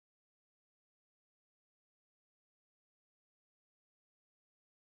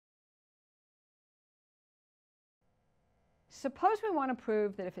suppose we want to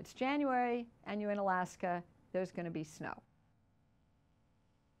prove that if it's January and you're in Alaska, there's going to be snow.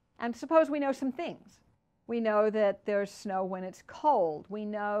 And suppose we know some things. We know that there's snow when it's cold. We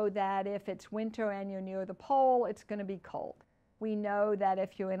know that if it's winter and you're near the pole, it's going to be cold. We know that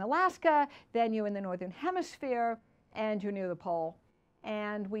if you're in Alaska, then you're in the northern hemisphere and you're near the pole.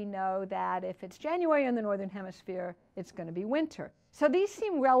 And we know that if it's January in the northern hemisphere, it's going to be winter. So these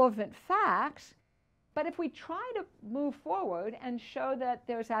seem relevant facts, but if we try to move forward and show that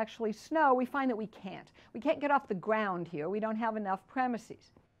there's actually snow, we find that we can't. We can't get off the ground here. We don't have enough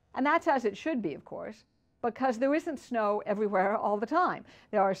premises. And that's as it should be, of course, because there isn't snow everywhere all the time.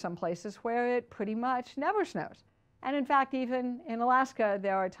 There are some places where it pretty much never snows. And in fact, even in Alaska,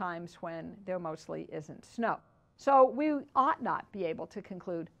 there are times when there mostly isn't snow. So we ought not be able to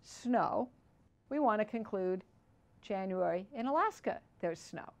conclude snow. We want to conclude January in Alaska, there's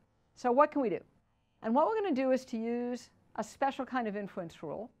snow. So what can we do? And what we're going to do is to use a special kind of inference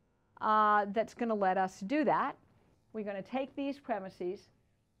rule that's going to let us do that. We're going to take these premises,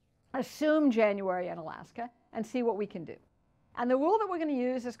 assume January in Alaska, and see what we can do. And the rule that we're going to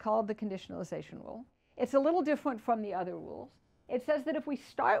use is called the conditionalization rule. It's a little different from the other rules. It says that if we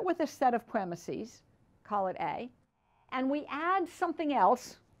start with a set of premises, call it A, and we add something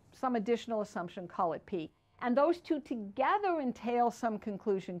else, some additional assumption, call it P, and those two together entail some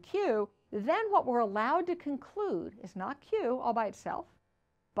conclusion Q, then what we're allowed to conclude is not Q all by itself,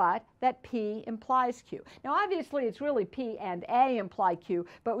 but that P implies Q. Now obviously it's really P and A imply Q,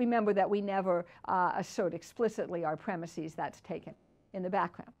 but remember that we never assert explicitly our premises. That's taken in the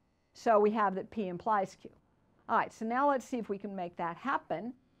background. So we have that P implies Q. All right, so now let's see if we can make that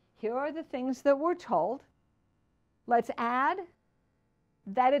happen. Here are the things that we're told. Let's add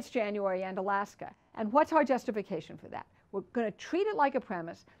that it's January and Alaska. And what's our justification for that? We're going to treat it like a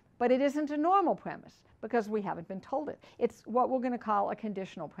premise, but it isn't a normal premise because we haven't been told it. It's what we're going to call a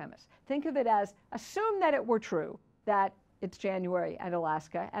conditional premise. Think of it as, assume that it were true that it's January and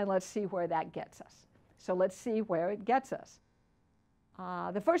Alaska, and let's see where that gets us. So let's see where it gets us.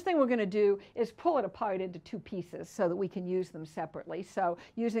 The first thing we're going to do is pull it apart into two pieces so that we can use them separately. So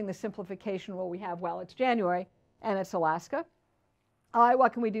using the simplification rule we have, well, it's January and it's Alaska. All right,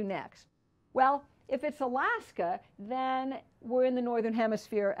 what can we do next? Well, if it's Alaska, then we're in the northern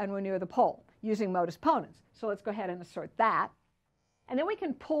hemisphere and we're near the pole using modus ponens. So let's go ahead and assert that. And then we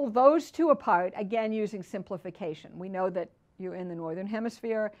can pull those two apart, again using simplification. We know that you're in the northern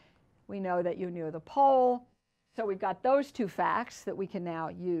hemisphere. We know that you're near the pole. So we've got those two facts that we can now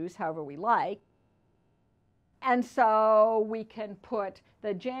use however we like. And so we can put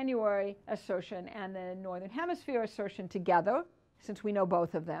the January assertion and the northern hemisphere assertion together, since we know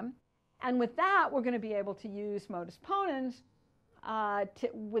both of them. And with that, we're going to be able to use modus ponens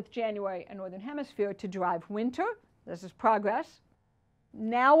with January and northern hemisphere to derive winter. This is progress.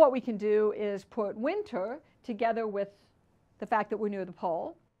 Now what we can do is put winter together with the fact that we're near the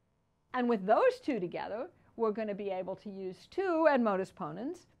pole. And with those two together, we're going to be able to use to and modus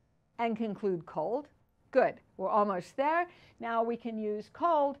ponens and conclude cold. Good, we're almost there. Now we can use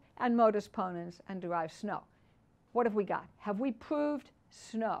cold and modus ponens and derive snow. What have we got? Have we proved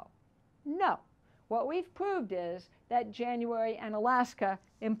snow? No. What we've proved is that January and Alaska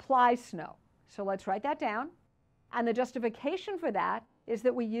imply snow. So let's write that down. And the justification for that is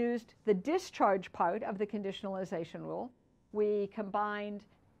that we used the discharge part of the conditionalization rule. We combined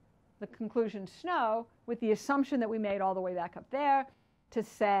the conclusion snow with the assumption that we made all the way back up there to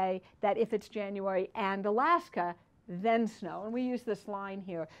say that if it's January and Alaska, then snow. And we use this line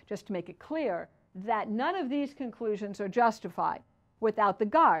here just to make it clear that none of these conclusions are justified without the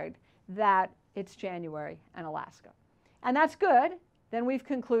guard that it's January and Alaska. And that's good. Then we've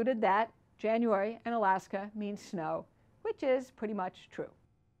concluded that January and Alaska means snow, which is pretty much true.